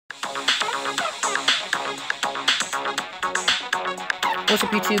What's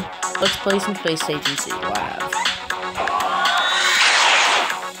up, YouTube? Let's play some Space Agency live.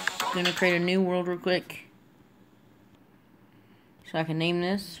 I'm gonna create a new world real quick, so I can name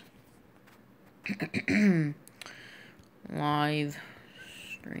this live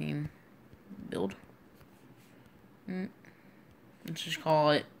stream build. Let's just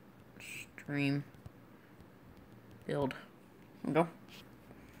call it stream build. There we go.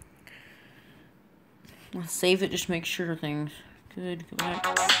 Let's save it. Just make sure things good. Go back.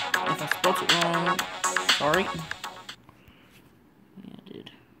 If I spelled it wrong, sorry. Yeah, I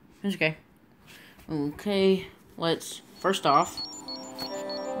did. It's okay. Okay, let's first off,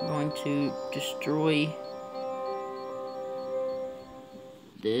 I'm going to destroy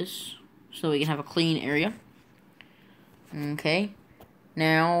this so we can have a clean area. Okay,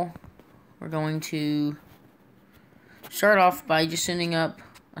 now we're going to start off by just sending up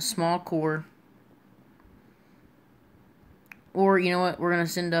a small core. Or, you know what, we're going to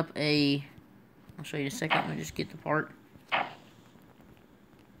send up a... I'll show you in a second. Let me just get the part.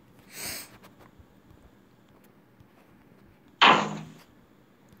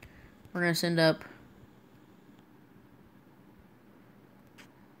 We're going to send up...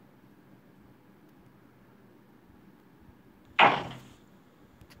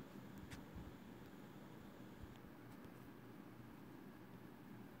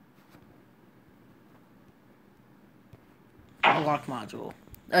 a lock module.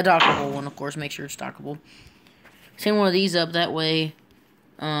 A dockable one, of course. Make sure it's dockable. Send one of these up that way.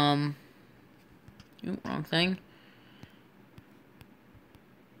 Wrong thing.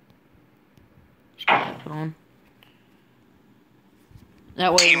 Just get that put on.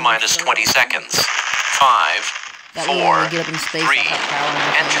 That way. T-minus 20 seconds. 5, 4, 3.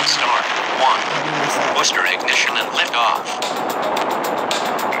 Engine start. 1. Booster ignition and liftoff.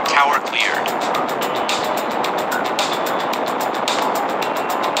 Tower cleared.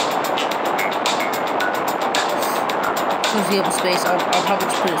 The open space, I'll probably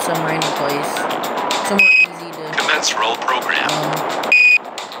just put it some random place. Somewhere easy to... Commence roll program.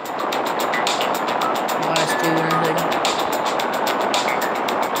 Last two or anything.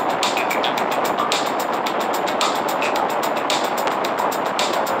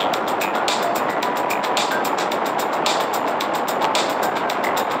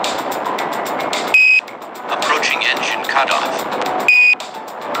 Approaching engine cutoff.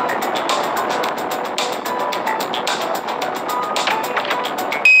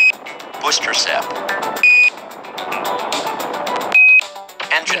 Booster SEP.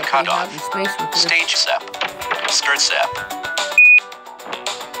 Engine cutoff. Stage SEP. Skirt SEP.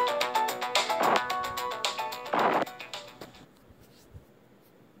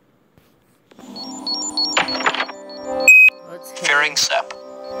 Fairing SEP.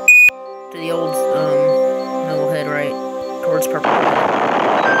 To the old middle head, right? Towards purple.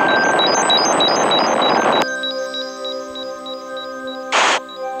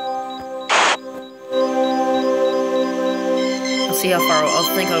 See how far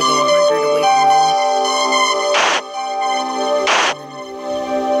I'll think I'll go 100 away from home.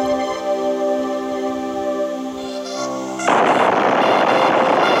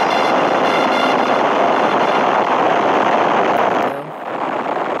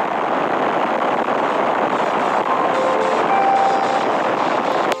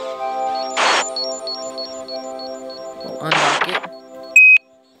 We'll undock it.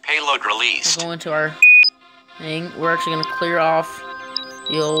 Payload released. We'll go into our thing. We're actually going to clear off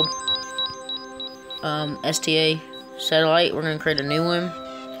the old STA satellite. We're going to create a new one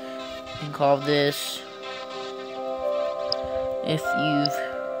and call this, if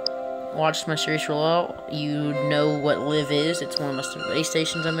you've watched my series for a while, you know what Liv is. It's one of the base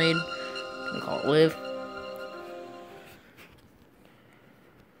stations I made. We call it Liv.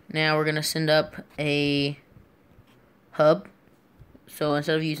 Now we're going to send up a hub. So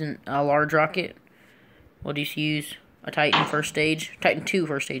instead of using a large rocket, we'll just use a Titan first stage. Titan 2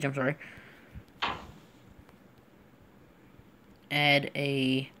 first stage, I'm sorry. Add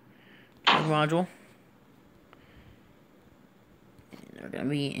a module. And they're going to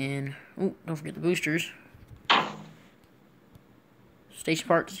be in... Oh, don't forget the boosters. Station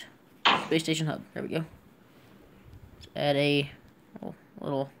parts. Space Station Hub. There we go. Let's add a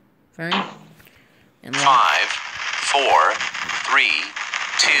little fairing. And 5, 4, 3,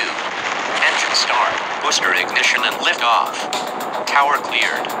 2. Engine start. Booster ignition and liftoff. Tower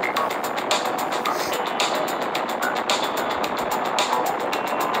cleared.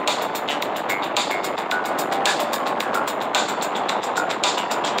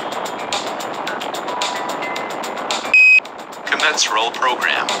 Commence roll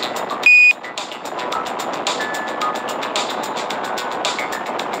program.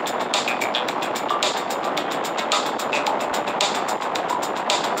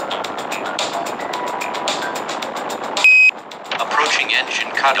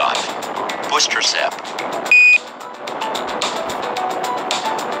 engine cutoff. Booster SEP.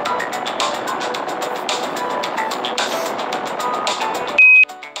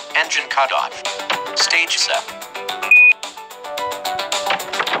 Engine cutoff. Stage SEP.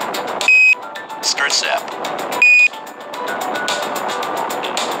 Stir SEP.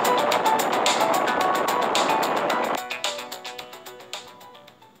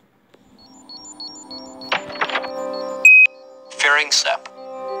 Fairing SEP.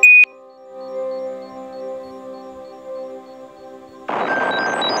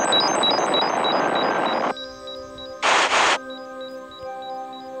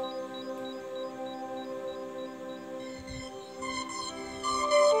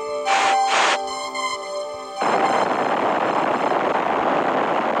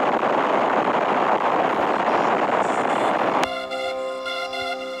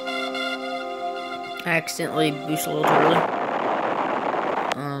 I accidentally boosted a little too early.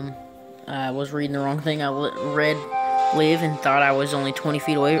 I was reading the wrong thing. I read live and thought I was only 20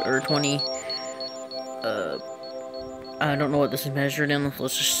 feet away, or 20, I don't know what this is measured in.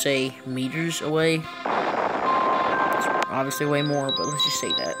 Let's just say meters away. It's obviously way more, but let's just say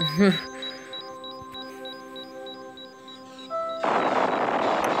that.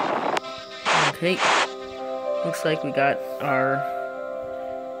 Okay. Looks like we got our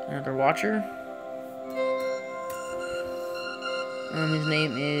another watcher. His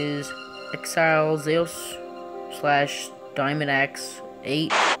name is Exile Zeus / Diamond Axe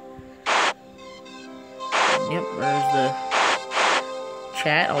 8. Yep, there's the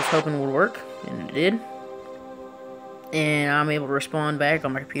chat. I was hoping it would work, and it did. And I'm able to respond back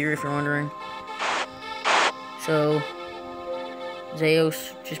on my computer if you're wondering. So,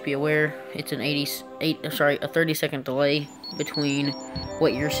 Zeus, just be aware, it's an a 30-second delay between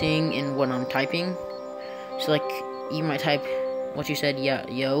what you're seeing and what I'm typing. So, like, you might type what you said, yeah,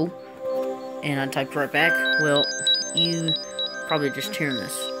 yo, and I typed right back. Well, you probably just hearing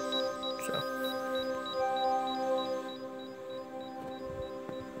this, so.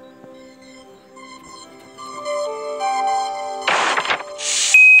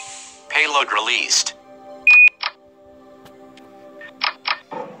 Payload released.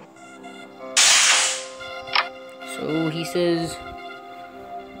 So he says,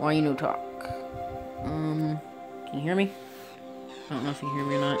 why you no talk? Can you hear me? I don't know if you can hear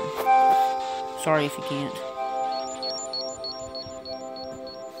me or not. Sorry if you can't.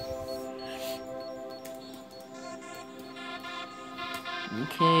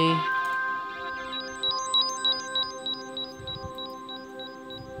 Okay.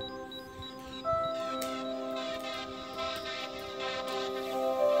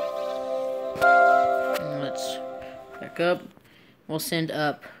 Let's back up. We'll send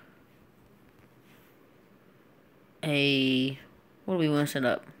up a... What do we want to set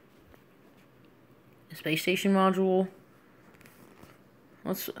up? A space station module.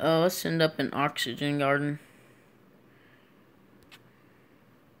 Let's send up an oxygen garden.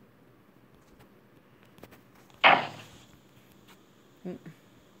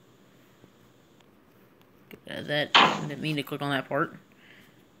 That didn't mean to click on that part.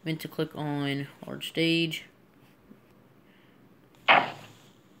 Meant to click on large stage.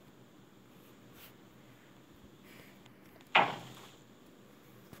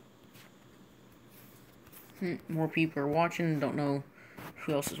 More people are watching. Don't know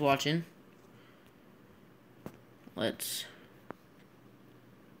who else is watching. Let's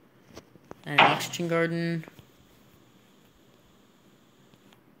add an oxygen garden.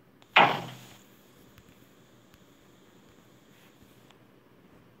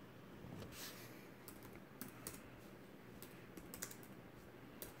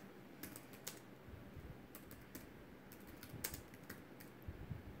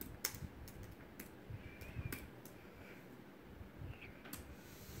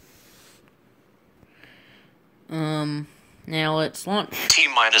 Now let's launch.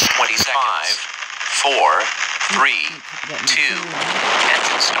 T-minus 20 seconds. 4, 3, 2,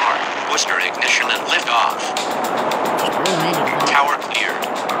 engine start, booster ignition and liftoff. Tower cleared.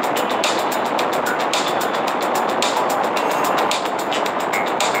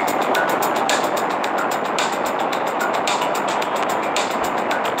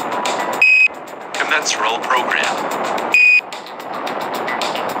 Commence roll program.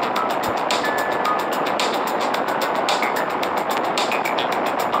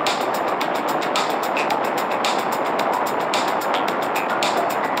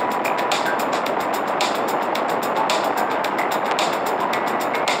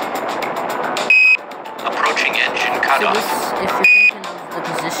 So this, if you're thinking of the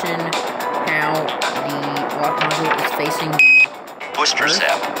position, how the rock module is facing the Booster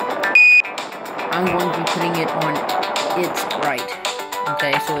Zap. I'm going to be putting it on its right.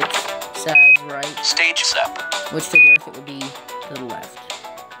 Okay, so it's side's right. Stage Zap. Which to the Earth it would be to the left.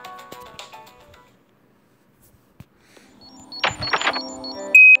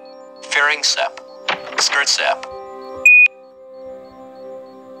 Fairing Zap. Skirt Zap.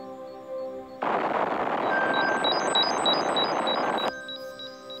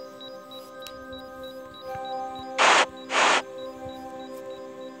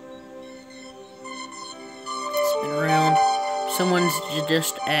 Someone's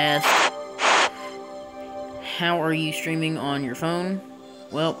just asked, how are you streaming on your phone?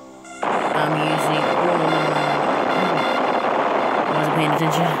 Well, I'm using... I wasn't paying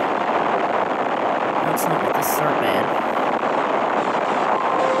attention. Let's not let this start bad.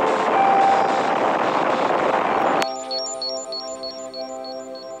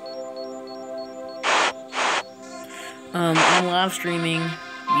 I'm live streaming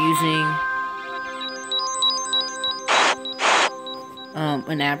using...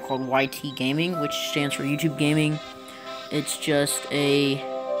 an app called YT Gaming, which stands for YouTube Gaming. It's just a...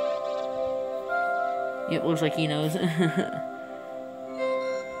 It looks like he knows.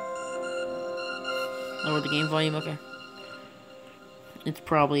 Lower the game volume, okay. It's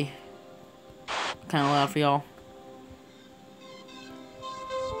probably kind of loud for y'all.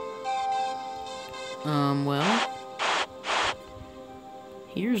 Well...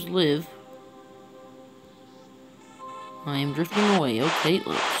 Here's Liv. I am drifting away. Okay,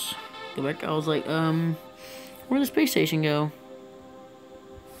 let's go back. I was like, where'd the space station go?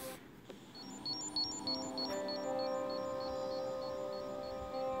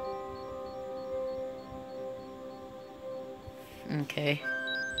 Okay.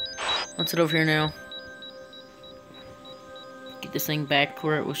 Let's head over here now. Get this thing back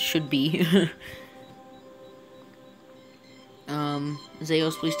where it should be.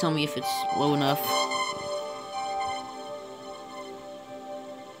 Zeos, please tell me if it's low enough.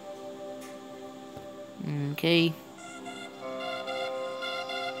 Okay.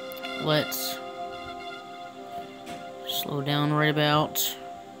 Let's slow down right about.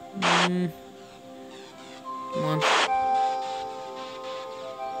 Come on.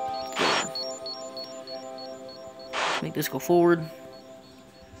 There. Make this go forward.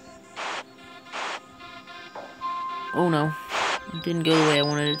 Oh no. It didn't go the way I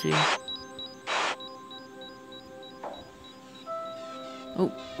wanted it to.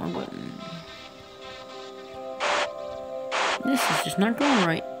 Oh, wrong button. This is just not going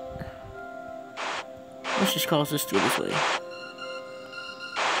right. Let's just cause this to go this way.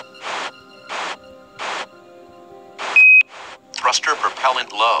 Thruster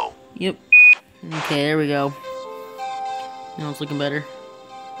propellant low. Yep. Okay, there we go. Now it's looking better.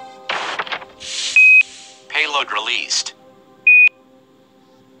 Payload released.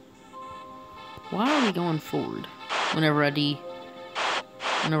 Why are we going forward whenever I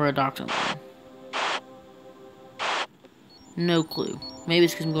dock something? No clue. Maybe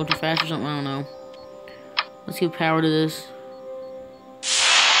it's because I'm going too fast or something, I don't know. Let's give power to this.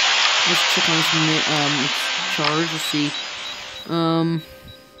 Let's check on this charge, let's see.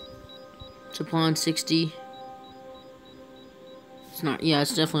 Supply on 60. It's not, yeah,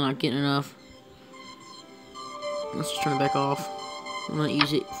 it's definitely not getting enough. Let's just turn it back off. I'm not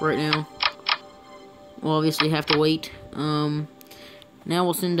use it for right now. We'll obviously have to wait. Now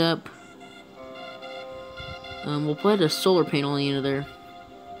we'll send up... we'll put a solar panel on the end of there.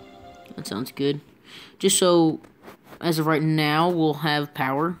 That sounds good. Just so, as of right now, we'll have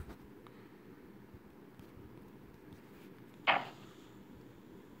power.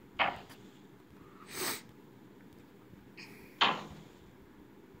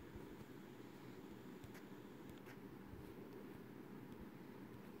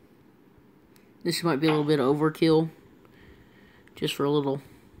 This might be a little bit of overkill. Just for a little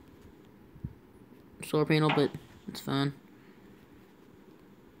solar panel, but it's fine.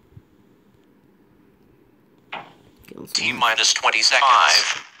 Okay, T-minus 20 seconds. 5,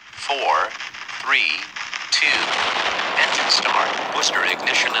 4, 3, 2. Engine start. Booster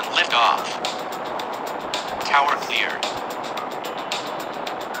ignition and lift off. Tower clear.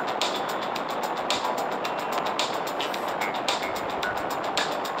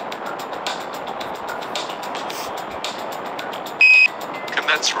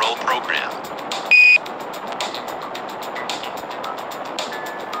 Commence roll program.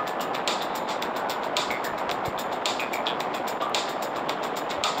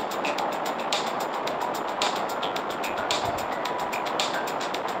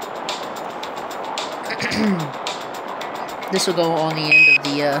 This will go on the end of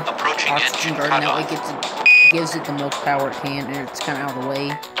the Approaching oxygen engine garden. That way cutoff. it gets gives it the most power it can, and it's kind of out of the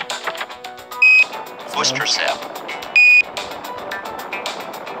way. Booster SEP.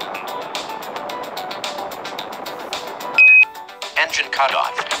 Engine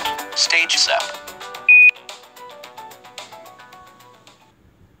cutoff. Stage SEP.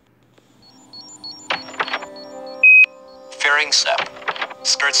 Fairing SEP.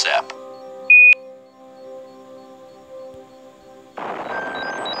 Skirt SEP.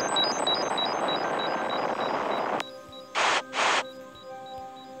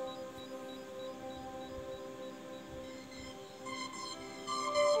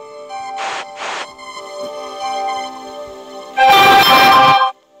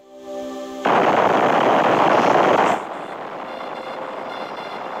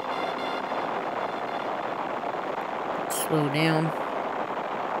 Slow down.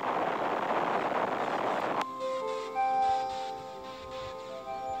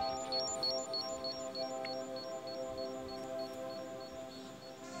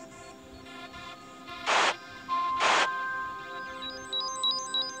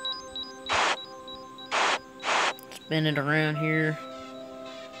 Spin it around here.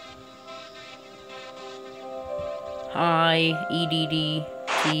 Hi,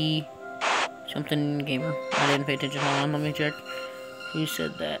 EDDT. Something gamer. I didn't pay attention. Hold on, let me check. Who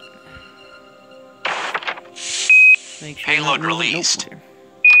said that? Make sure Payload released. Nope.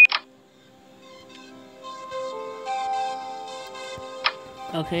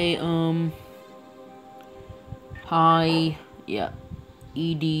 Okay, hi, yeah,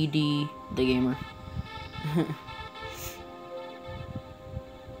 EDD, the gamer.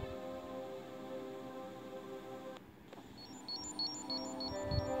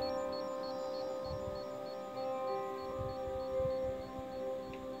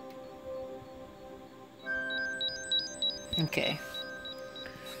 Okay.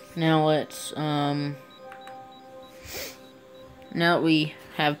 Now let's, now that we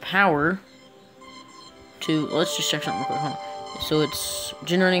have power to, let's just check something real quick, hold on. So it's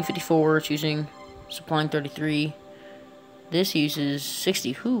generating 54, it's using, supplying 33. This uses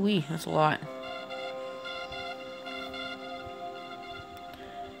 60, hoo-wee, that's a lot.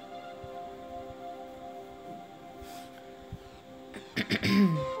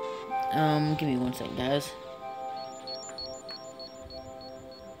 Give me 1 second, guys.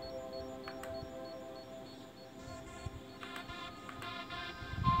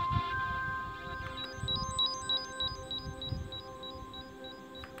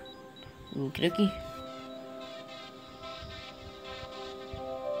 Okie dokie.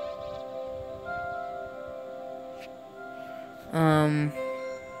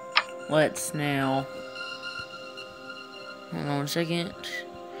 Let's now, hang on 1 second.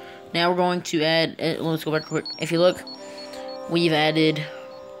 Now we're going to add, let's go back quick. If you look, we've added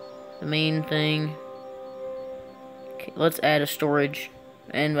the main thing. Okay, let's add a storage.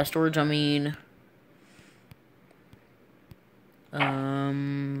 And by storage, I mean,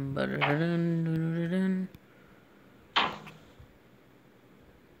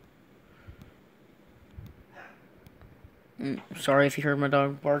 sorry if you heard my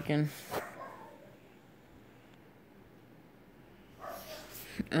dog barking.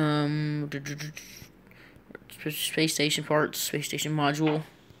 Space station parts, space station module.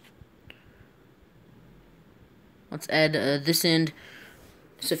 Let's add this end.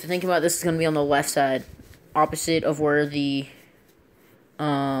 So if you think about this, it's going to be on the left side, opposite of where the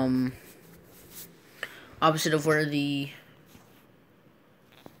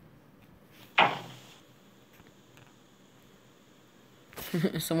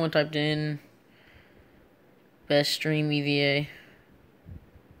someone typed in best stream EVA.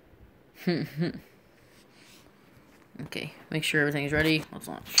 Okay, make sure everything's ready. Let's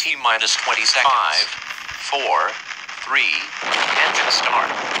launch. T-minus 20 seconds. 5, 4, 3, engine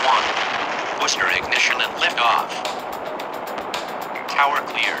start. 1. Booster ignition and liftoff. Tower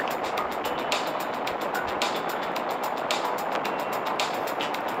cleared.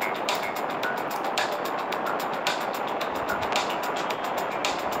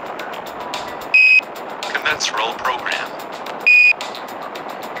 Commence roll program.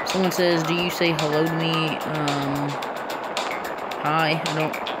 Someone says, do you say hello to me? Hi. I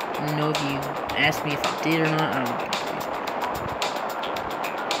don't know if you asked me if I did or not. I don't know.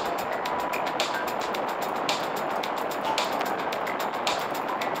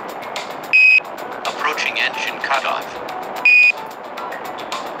 Approaching engine cutoff.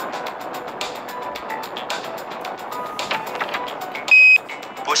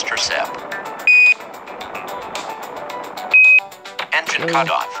 Booster SEP. Engine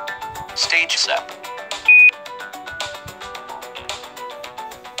cutoff. Stage SEP.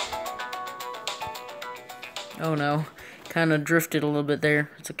 Oh no. Kind of drifted a little bit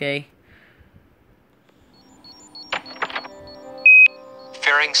there. It's okay.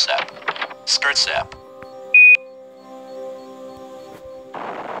 Fairing sep. Skirt sep.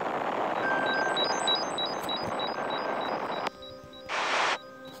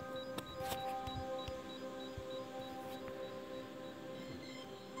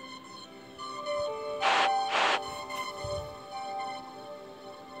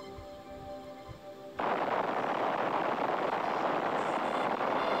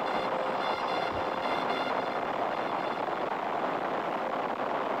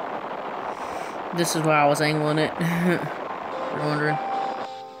 This is why I was angling it. You're wondering.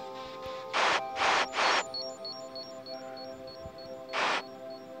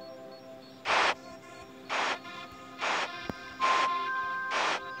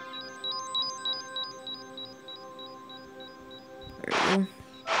 There we go.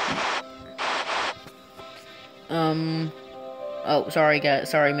 Oh, sorry guys.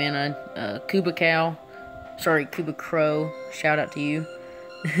 Sorry, man. Cuba Cow. Sorry, Cuba Crow. Shout out to you.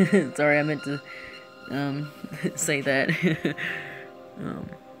 Sorry, I meant to say that.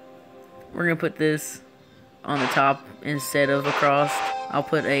 We're gonna put this on the top instead of across. I'll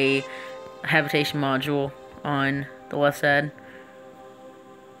put a habitation module on the left side.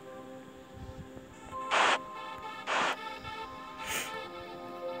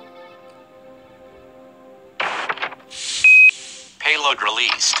 Payload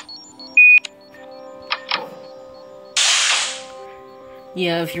released.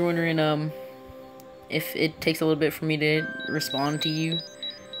 Yeah, if you're wondering, if it takes a little bit for me to respond to you,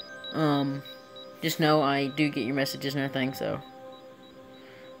 just know I do get your messages and everything, so.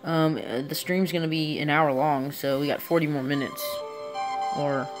 The stream's gonna be an hour long, so we got 40 more minutes.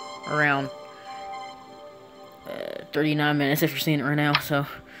 Or around 39 minutes if you're seeing it right now, so.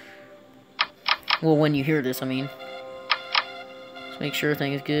 Well, when you hear this, I mean. Let's make sure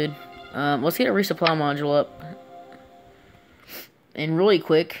everything is good. Let's get a resupply module up. And really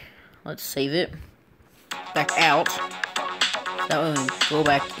quick, let's save it. Back out. That way we go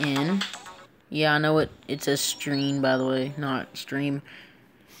back in. Yeah, I know it says stream, by the way, not stream.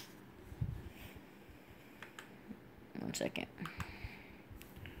 1 second.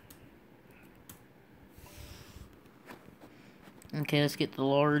 Okay, let's get the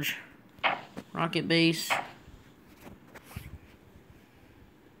large rocket base.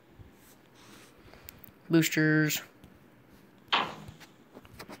 Boosters.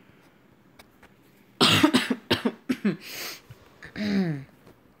 Ooh,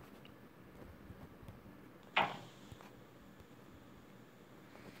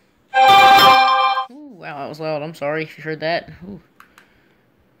 wow, that was loud. I'm sorry if you heard that. Ooh.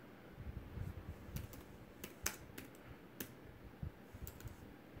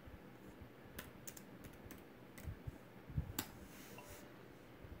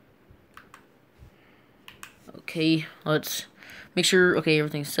 Okay, let's make sure, okay,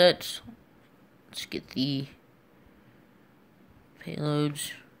 everything's set. Let's get the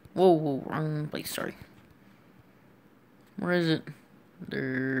payloads. Whoa, wrong place, sorry. Where is it?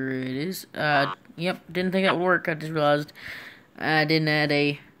 There it is. Yep, didn't think that would work. I just realized I didn't add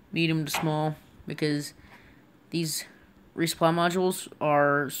a medium to small because these resupply modules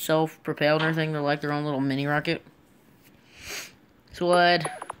are self-propelled and everything. They're like their own little mini rocket. So we'll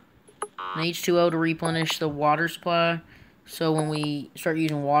add an H2O to replenish the water supply. So when we start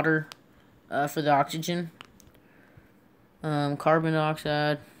using water for the oxygen, carbon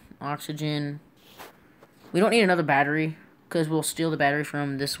dioxide, oxygen. We don't need another battery because we'll steal the battery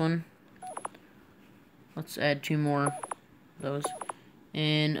from this one. Let's add 2 more of those.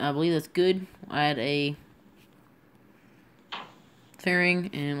 And I believe that's good. We'll add a fairing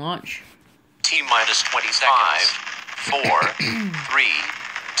and launch. T-minus 20 seconds. 5, 4, 3,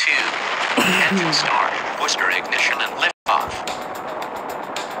 2, engine start, booster ignition and liftoff.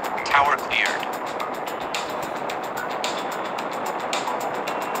 Tower cleared.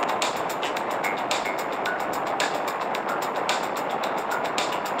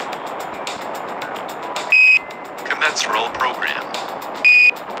 Commence roll program.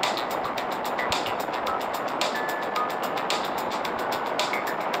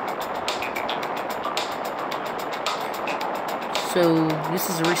 So this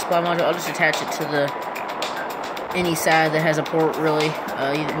is a resupply module. I'll just attach it to any side that has a port, really,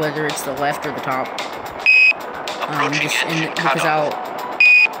 whether it's the left or the top. Because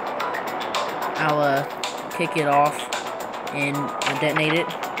I'll kick it off and detonate it.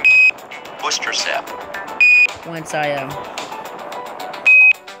 Booster sep. Once I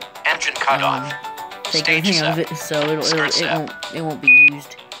Engine cut off. take Stage everything out of sep. it, so Skirt sep. it won't be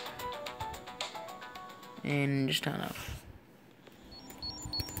used. And just kind of...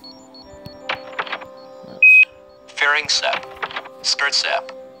 Fairing sep. Skirt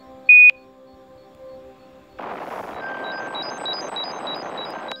sep.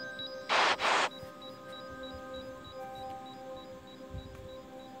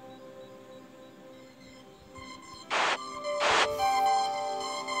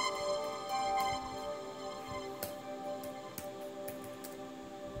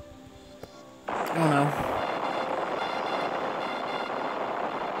 Oh no.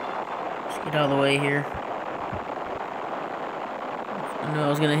 Let's get out of the way here. I knew I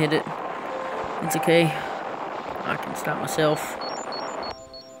was gonna hit it. It's okay. I can stop myself.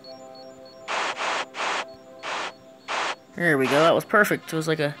 There we go. That was perfect. It was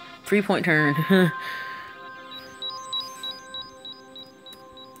like a 3-point turn.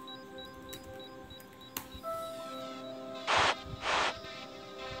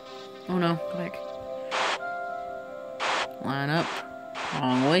 Oh no, go back. Line up.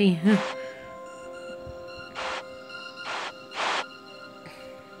 Wrong way. There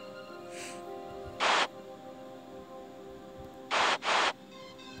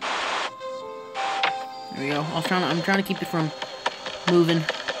we go. I'm trying to keep it from moving.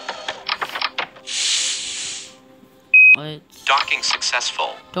 Let's... Docking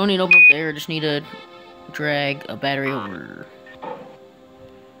successful. Don't need to open up there, just need to drag a battery over.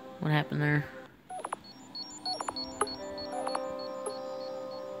 What happened there?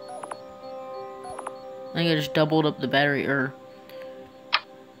 I think I just doubled up the battery, or...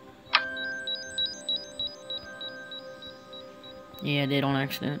 Yeah, I did on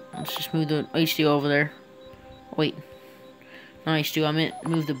accident. Let's just move the H2 over there. Wait. Not H2, I meant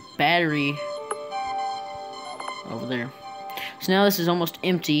move the battery over there. So now this is almost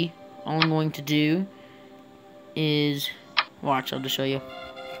empty. All I'm going to do is... Watch, I'll just show you.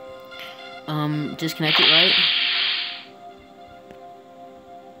 Disconnect it, right?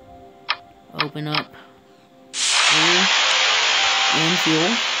 Open up here and fuel.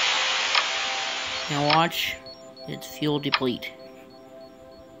 Now watch, it's fuel deplete.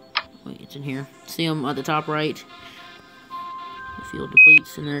 Wait, it's in here. See them at the top right? The fuel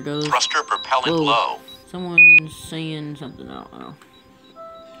depletes, and there it goes. Thruster propellant Whoa. low. Someone's saying something, I don't know.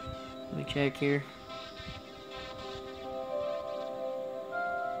 Let me check here.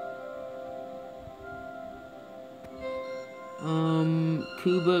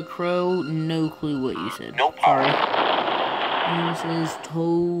 Cuba Crow, no clue what you said. No power. Sorry. And it says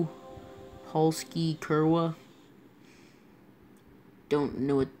Polsky Kurwa. Don't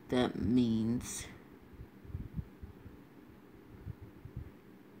know what that means.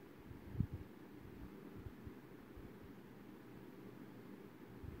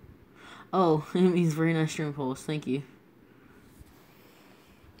 Oh, it means very nice stream pulse. Thank you.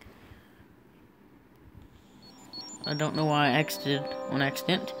 I don't know why I exited on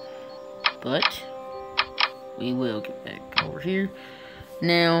accident, but we will get back over here.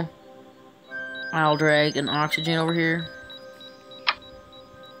 Now, I'll drag an oxygen over here.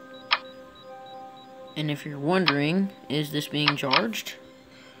 And if you're wondering, is this being charged?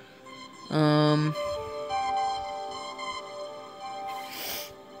 Don't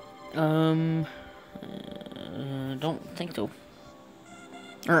think so.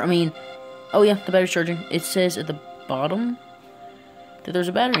 Or, I mean, oh yeah, the battery's charging. It says at the bottom that there's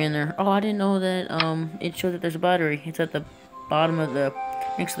a battery in there. Oh, I didn't know that, it showed that there's a battery. It's at the bottom of the,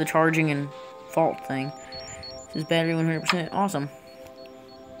 next to the charging and fault thing. It says battery 100%. Awesome.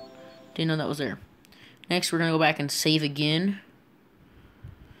 Didn't know that was there. Next, we're gonna go back and save again.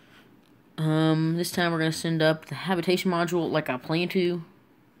 This time we're gonna send up the habitation module like I plan to.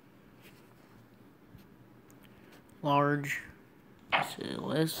 Large,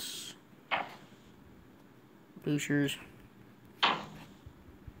 SLS, boosters,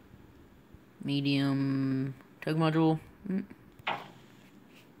 medium, tug module.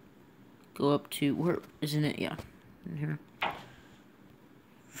 Go up to, where isn't it? Yeah, in here.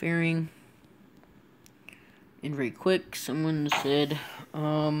 Fairing. And very quick, someone said,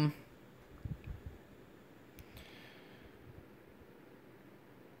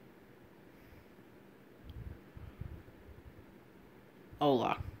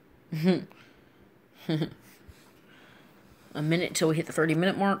 Hola. A minute till we hit the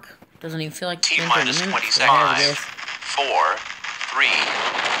 30-minute mark. Doesn't even feel like T minus 20 seconds. 5, 4, 3,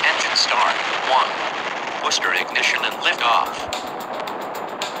 engine start. 1. Booster ignition and lift off.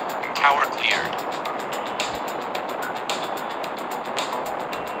 Tower cleared.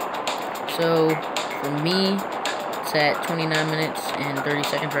 So, for me, it's at 29 minutes and 30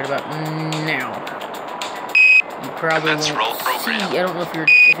 seconds right about now. probably Commence roll won't see. program. I don't know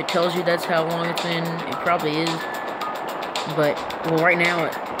if it tells you that's how long it's been. It probably is. But, well, right now,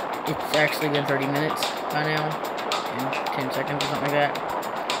 it's actually been 30 minutes by now. And 10 seconds or something like that.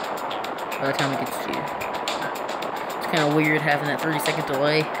 By the time it gets to you. It's kind of weird having that 30-second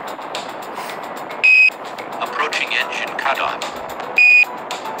delay. Approaching engine cutoff.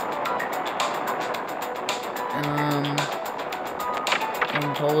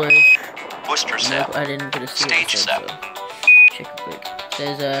 In Polish. Booster Nope, set. I didn't get a see Stage it, set. so check it quick. It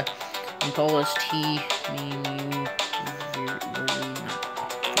says, in Polish, T mean you really not.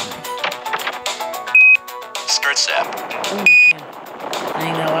 Skirt set. Oh, yeah.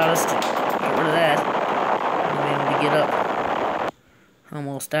 Thing that allowed us to get rid of that. I'm able to get up.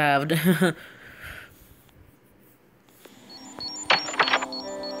 Almost dived.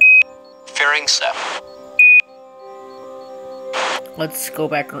 Fairing set. Let's go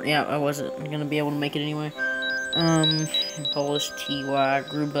back. Yeah, I wasn't gonna be able to make it anyway. Polish TY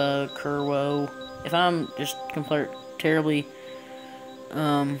Gruba Kurwo. If I'm just terribly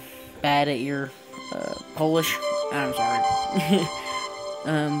bad at your Polish, I'm sorry.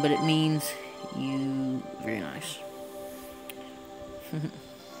 But it means you very nice.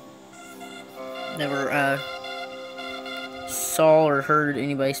 Never saw or heard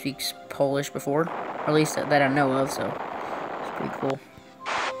anybody speak Polish before, or at least that I know of. So it's pretty cool.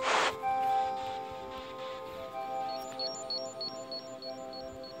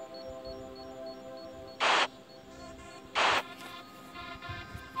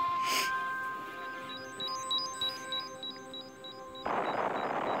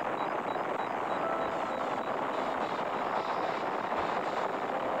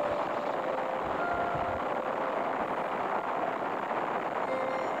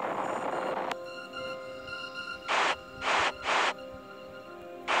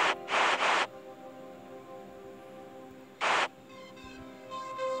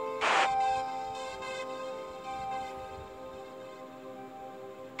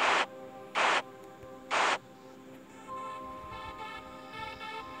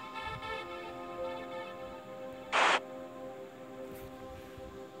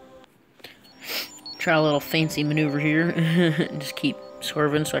 Try a little fancy maneuver here. And just keep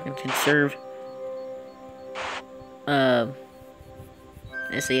swerving so I can conserve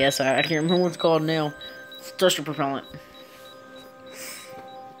SAS. I can't remember what it's called now. It's thruster propellant.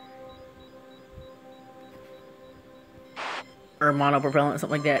 Or monopropellant,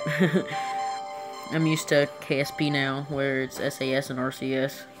 something like that. I'm used to KSP now, where it's SAS and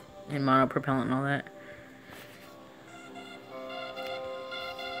RCS and monopropellant and all that.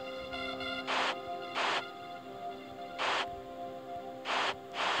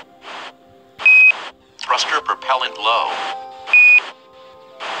 Thruster propellant low.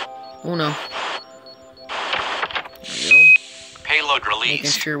 Oh no. There we go. Payload Making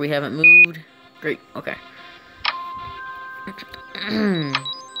released. sure we haven't moved. Great, okay.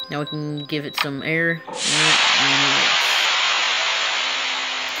 Now we can give it some air.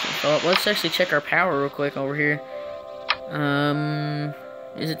 Well, let's actually check our power real quick over here.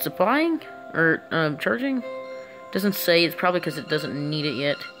 Is it supplying? Or, charging? Doesn't say. It's probably because it doesn't need it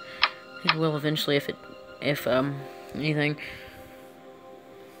yet. It will eventually if anything.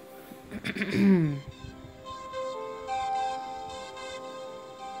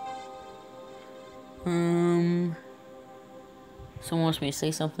 Someone wants me to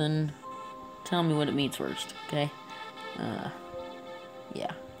say something. Tell me what it means first, okay?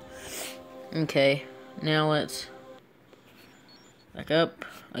 Yeah. Okay, now let's back up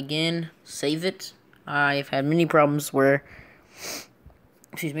again, save it. I've had many problems where,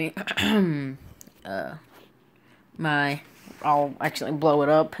 excuse me, I'll actually blow it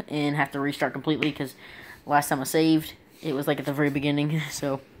up and have to restart completely because last time I saved, it was like at the very beginning,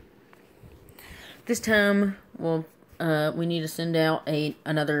 so this time, well, we need to send out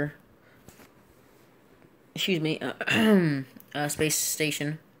another, excuse me, space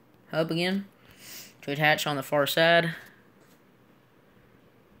station hub again to attach on the far side.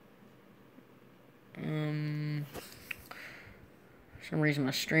 For some reason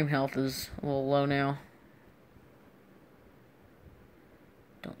my stream health is a little low now.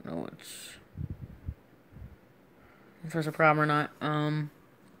 Don't know if there's a problem or not.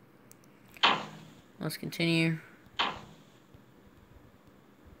 Let's continue.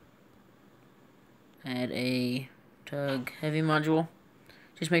 Add a tug heavy module.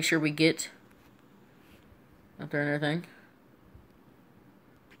 Just make sure we get up there and everything.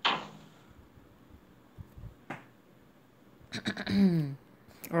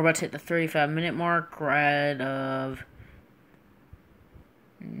 We're about to hit the 35-minute mark right of...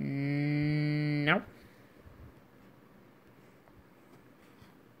 Nope.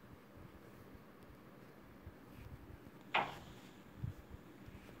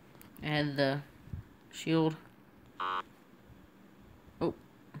 Add the shield. Oh,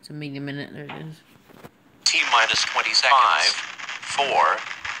 it's a medium in it. There it is. T-minus 20 seconds. 5, 4,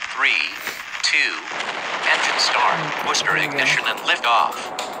 3, 2, engine start. Booster ignition and lift off.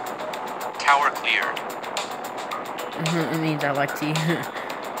 Tower cleared. It means I like tea.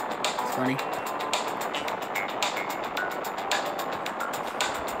 It's funny.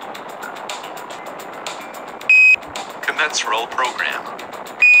 Commence roll program.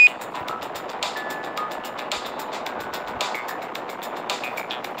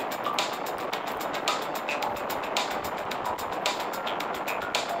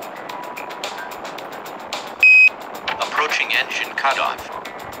 Approaching engine cutoff.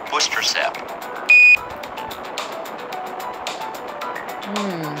 Booster SEP.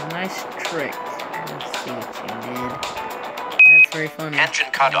 Nice trick. Let's see what you did. That's very funny. Engine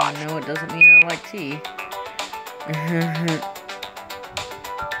cutoff. No, it doesn't mean I like tea.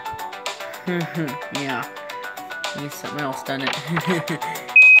 Yeah. Means something else, doesn't it?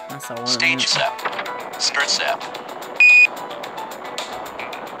 That's all. Stage SEP. Start SEP.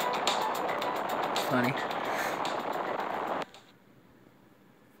 It's funny.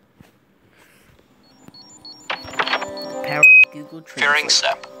 Power of Google Translate. Fairing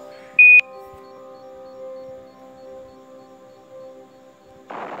SEP.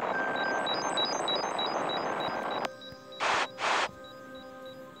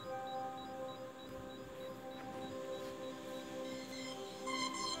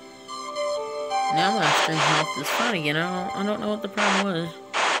 Now I'm gonna stream off this phone again. I don't know what the problem was.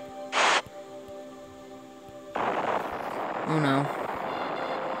 Oh no.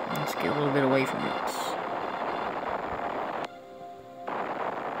 Let's get a little bit away from it.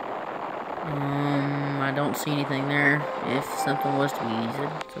 I don't see anything there if something was to be used,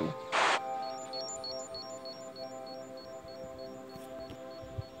 so.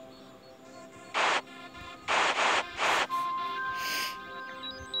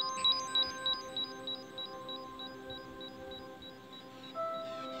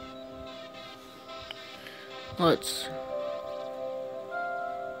 Let's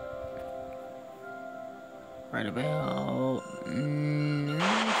right about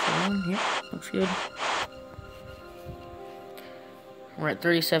yep, looks good. We're at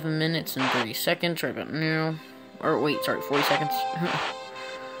 37 minutes and 30 seconds right about now. Or wait, sorry, 40 seconds.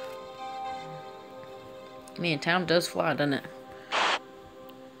 Man, time does fly, doesn't it?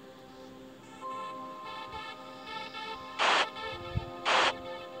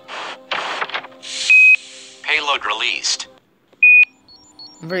 Payload released.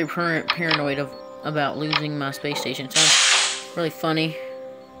 I'm very paranoid about losing my space station. It sounds really funny.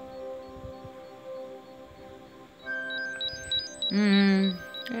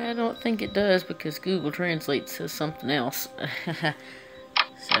 I don't think it does because Google Translate says something else.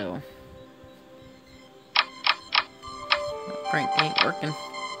 So, prank ain't working.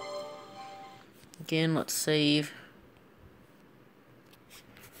 Again, let's save.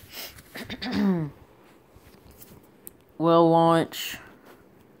 We'll launch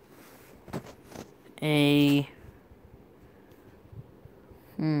a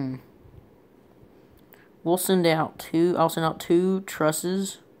we'll send out two. I'll send out 2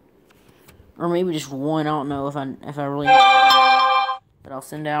 trusses, or maybe just one. I don't know if I really, but I'll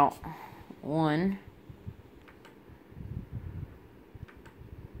send out 1.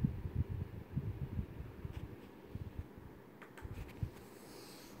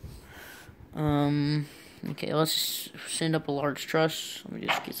 Okay, let's just send up a large truss. Let me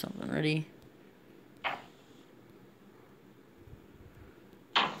just get something ready.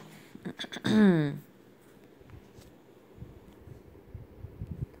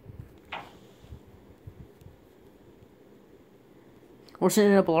 We're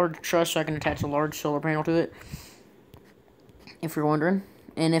sending up a large truss so I can attach a large solar panel to it, if you're wondering.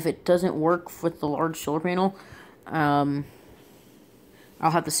 And if it doesn't work with the large solar panel, I'll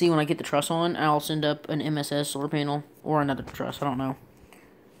have to see when I get the truss on. I'll send up an MSS solar panel or another truss. I don't know.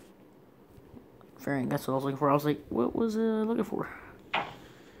 Fairing, that's what I was looking for. I was like, what was I looking for?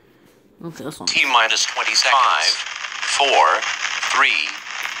 Okay, this one. T-minus 20 seconds. 5, 4, 3,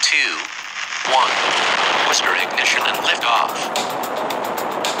 2, 1. Booster ignition and lift off.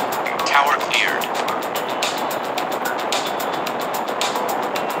 Tower cleared.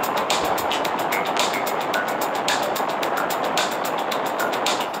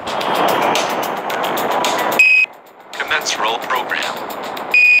 Commence roll program.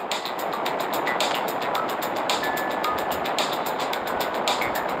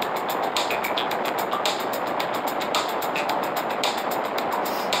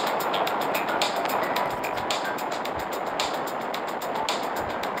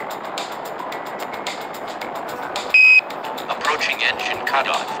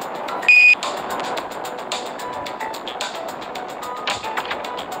 cutoff.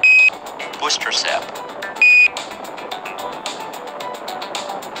 Booster SEP.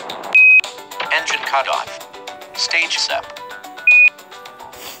 Engine cutoff. Stage SEP.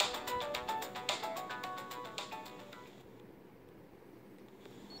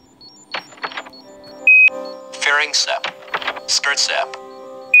 Fairing SEP. Skirt SEP.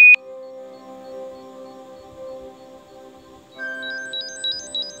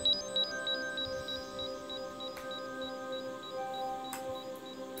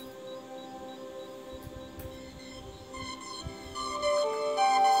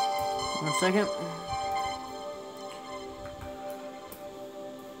 One second.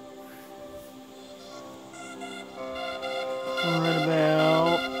 Right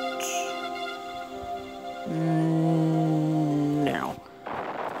about now.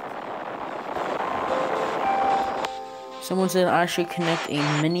 Someone said I should connect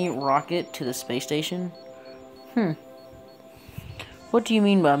a mini rocket to the space station. What do you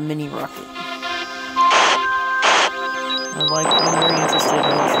mean by mini rocket? I'm very interested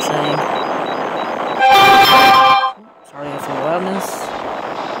in what you're saying. Sorry for the loudness.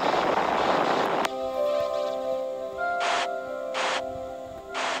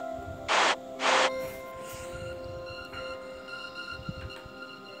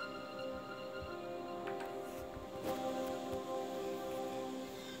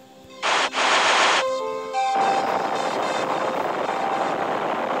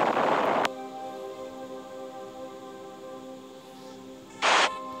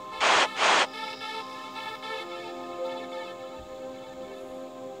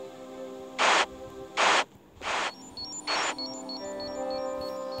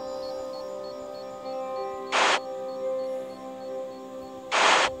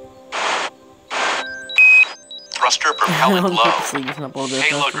 Thruster propellant low.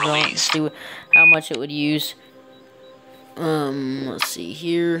 Payload released. See how much it would use. Let's see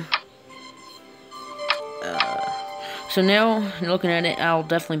here. So now, looking at it, I'll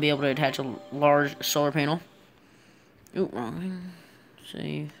definitely be able to attach a large solar panel. Ooh, wrong thing.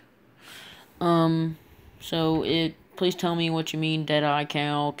 Save. So please tell me what you mean, Deadeye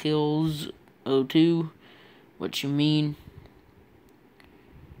Cal kills O2. What you mean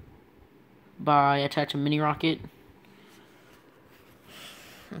by attach a mini rocket.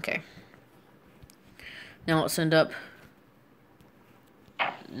 Okay. Now let's send up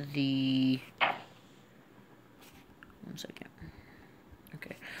the... One second.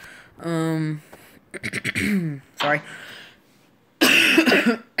 Okay. Sorry.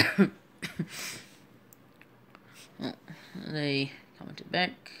 They commented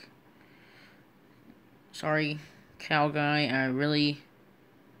back. Sorry, cow guy, I'm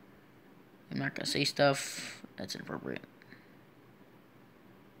not gonna say stuff that's inappropriate.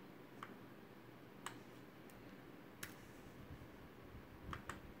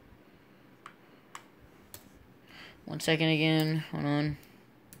 One second again, hold on.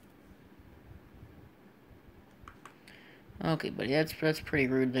 Okay, buddy, that's pretty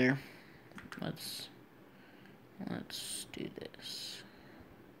rude there. Let's do this.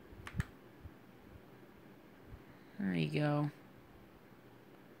 There you go.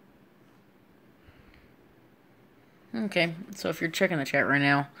 Okay, so if you're checking the chat right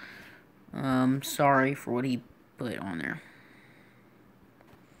now, sorry for what he put on there.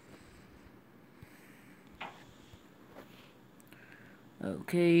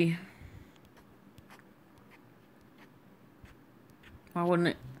 Okay. Why wouldn't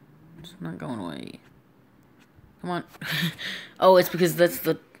it? It's not going away. Come on. Oh, it's because that's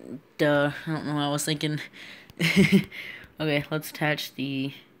the... Duh. I don't know what I was thinking. Okay, let's attach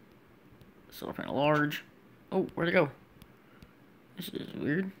the solar panel large. Oh, where'd it go? This is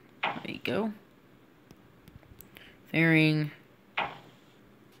weird. There you go. Fairing.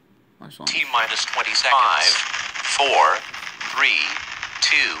 T-minus 20 seconds. 5, 4, 3,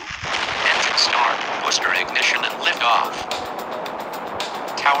 2, engine start, booster ignition and liftoff.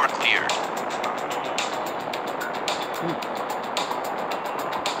 Tower cleared.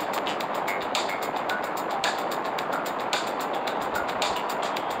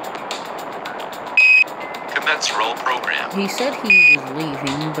 Commence roll program. He said he was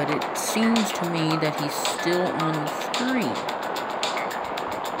leaving, but it seems to me that he's still on the screen.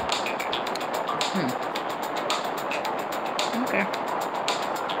 Okay.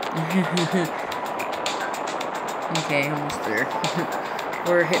 Okay, almost there.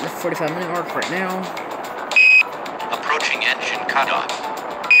 We're hitting the 45-minute mark right now. Approaching engine cutoff.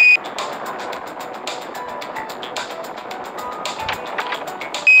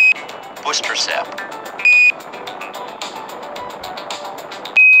 Booster SEP.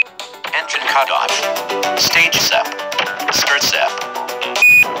 cutoff. Stage SEP. Start SEP.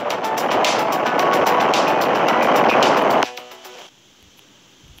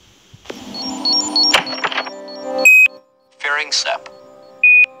 Fairing SEP.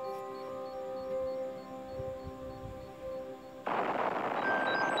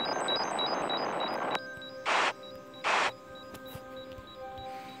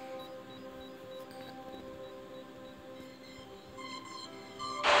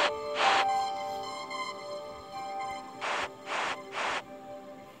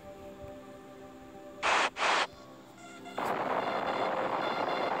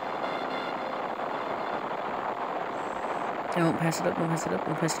 Don't pass it up, don't pass it up,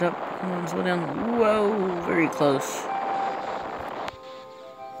 don't pass it up. Come on, slow down. Whoa, very close.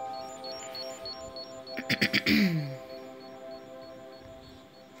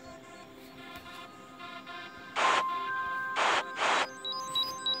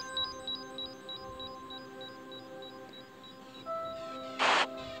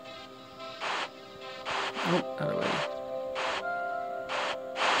 Oh, other way.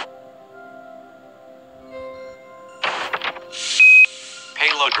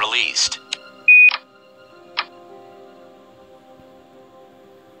 Payload released.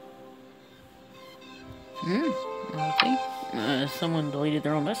 Okay. Someone deleted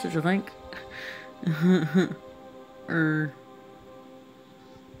their own message, I think. Or...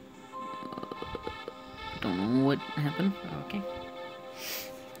 don't know what happened. Okay.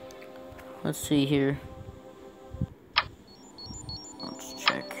 Let's see here. Let's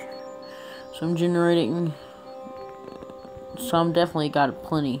check. So I'm generating... So I'm definitely got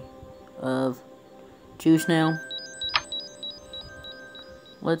plenty of juice now.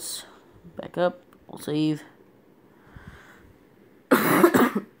 Let's back up. We'll save.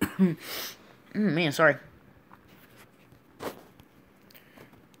 Man, sorry.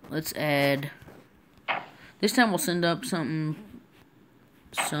 Let's add. This time we'll send up something.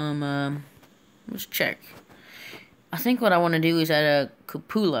 Let's check. I think what I want to do is add a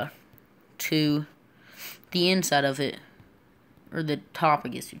cupola to the inside of it. Or the top, I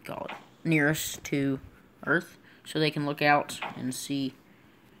guess you'd call it, nearest to Earth, so they can look out and see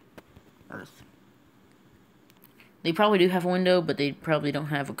Earth. They probably do have a window, but they probably don't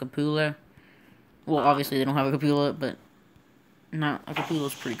have a cupola. Well, obviously they don't have a cupola, but a cupola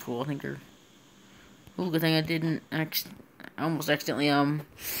is pretty cool. I think they're... Oh, good thing I didn't I almost accidentally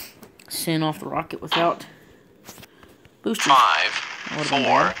send off the rocket without boosters. 5,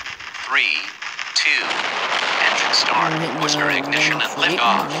 4, 3, 2. Engine start. Booster ignition and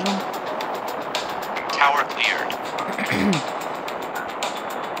liftoff. Tower cleared.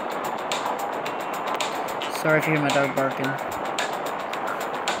 Sorry if you hear my dog barking.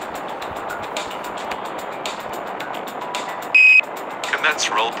 Commence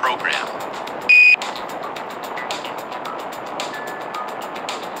roll program.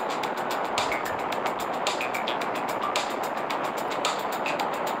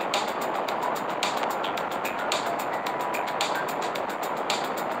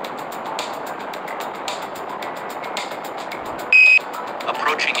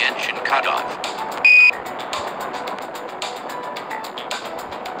 Approaching engine cutoff.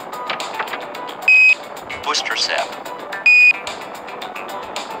 Booster SEP.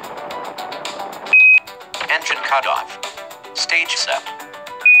 Engine cutoff. Stage SEP.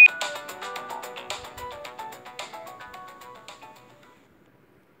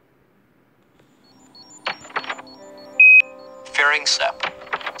 Fairing SEP.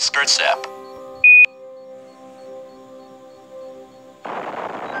 Start SEP.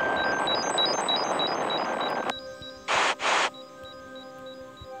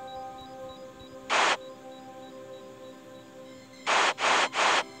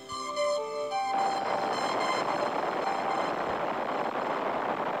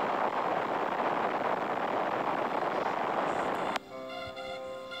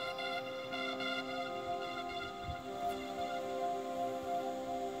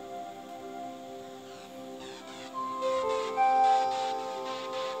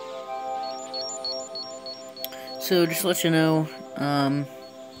 So just to let you know,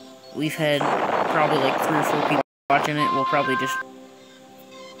 we've had probably like 3 or 4 people watching it. We'll probably just...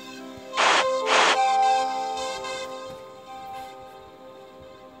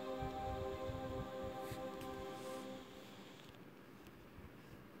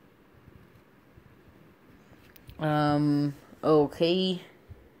 okay.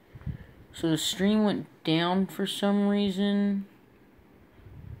 So the stream went down for some reason.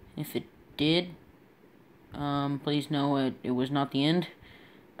 If it did, please know it was not the end.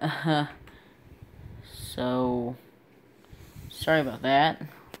 So, sorry about that.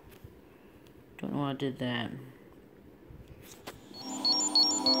 Don't know why I did that.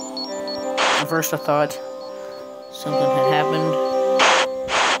 At first I thought something had happened.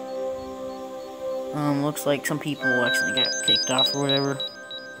 Looks like some people actually got kicked off or whatever.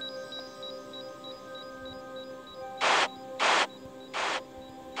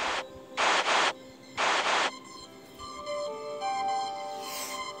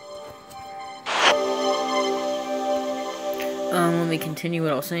 Let me continue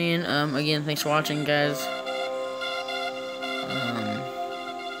what I was saying. Again, thanks for watching, guys.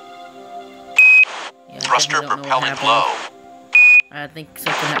 Yeah, Thruster propellant low. I think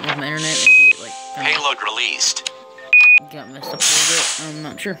something happened with my internet. Maybe it, like, Payload released. got messed up a little bit. I'm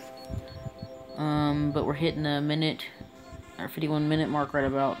not sure. But we're hitting a minute, or 51-minute mark right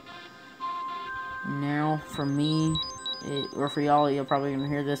about now. For me, or for y'all, you're probably gonna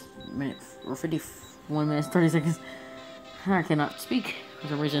hear this minute or 51 minutes 30 seconds. I cannot speak for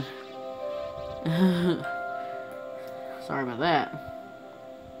some reason. Sorry about that.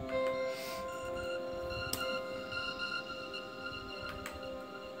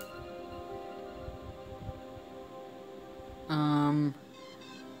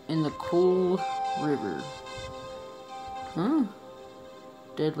 In the Cool River. Huh?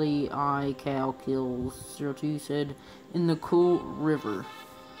 Deadly Eye Cow Kills 02 said, in the Cool River.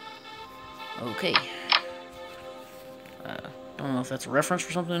 Okay. Don't know if that's a reference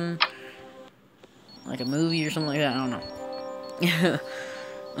for something, like a movie or something like that, I don't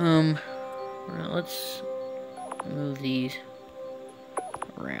know. Let's move these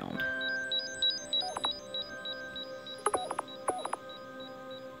around.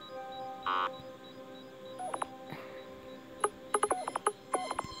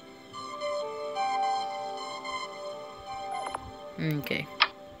 Okay.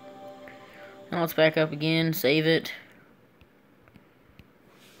 Now let's back up again, save it.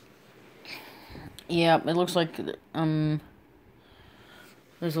 Yeah, it looks like there's a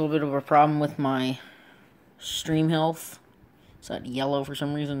little bit of a problem with my stream health. It's at yellow for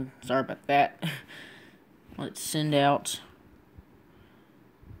some reason. Sorry about that. Let's send out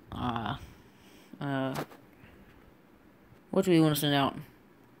what do we want to send out?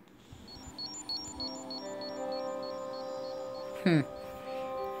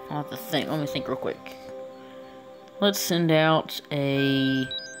 I'll have to think. Let me think real quick. Let's send out a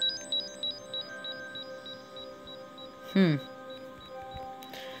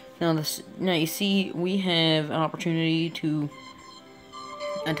Now you see, we have an opportunity to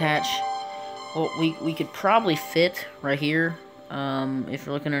attach. Well, we could probably fit right here. If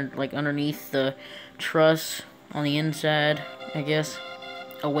you're looking at, like, underneath the truss on the inside, I guess,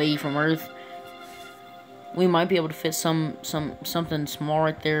 away from Earth, we might be able to fit something small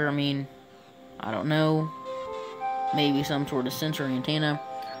right there. I mean, I don't know. Maybe some sort of sensor antenna.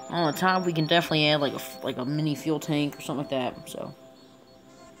 On the top, we can definitely add like a mini fuel tank or something like that. So,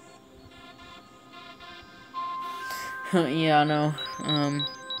 yeah, I know.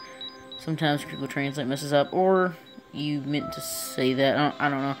 Sometimes Google Translate messes up, or you meant to say that. I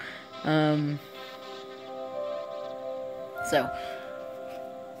don't know.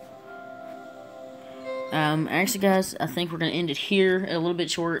 Actually, guys, I think we're gonna end it here. A little bit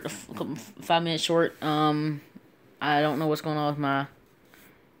short, 5 minutes short. I don't know what's going on with my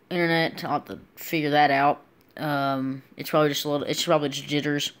internet. I'll have to figure that out. It's probably just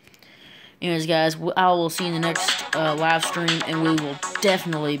jitters. Anyways, guys, I will see you in the next live stream, and we will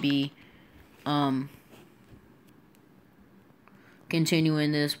definitely be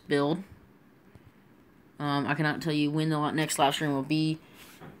continuing this build. I cannot tell you when the next live stream will be.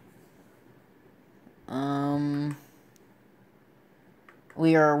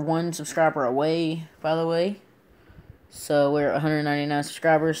 We are 1 subscriber away, by the way. So we're 199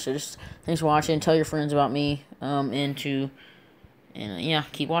 subscribers. So just thanks for watching. Tell your friends about me. And yeah,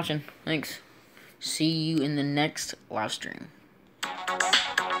 keep watching. Thanks. See you in the next live stream.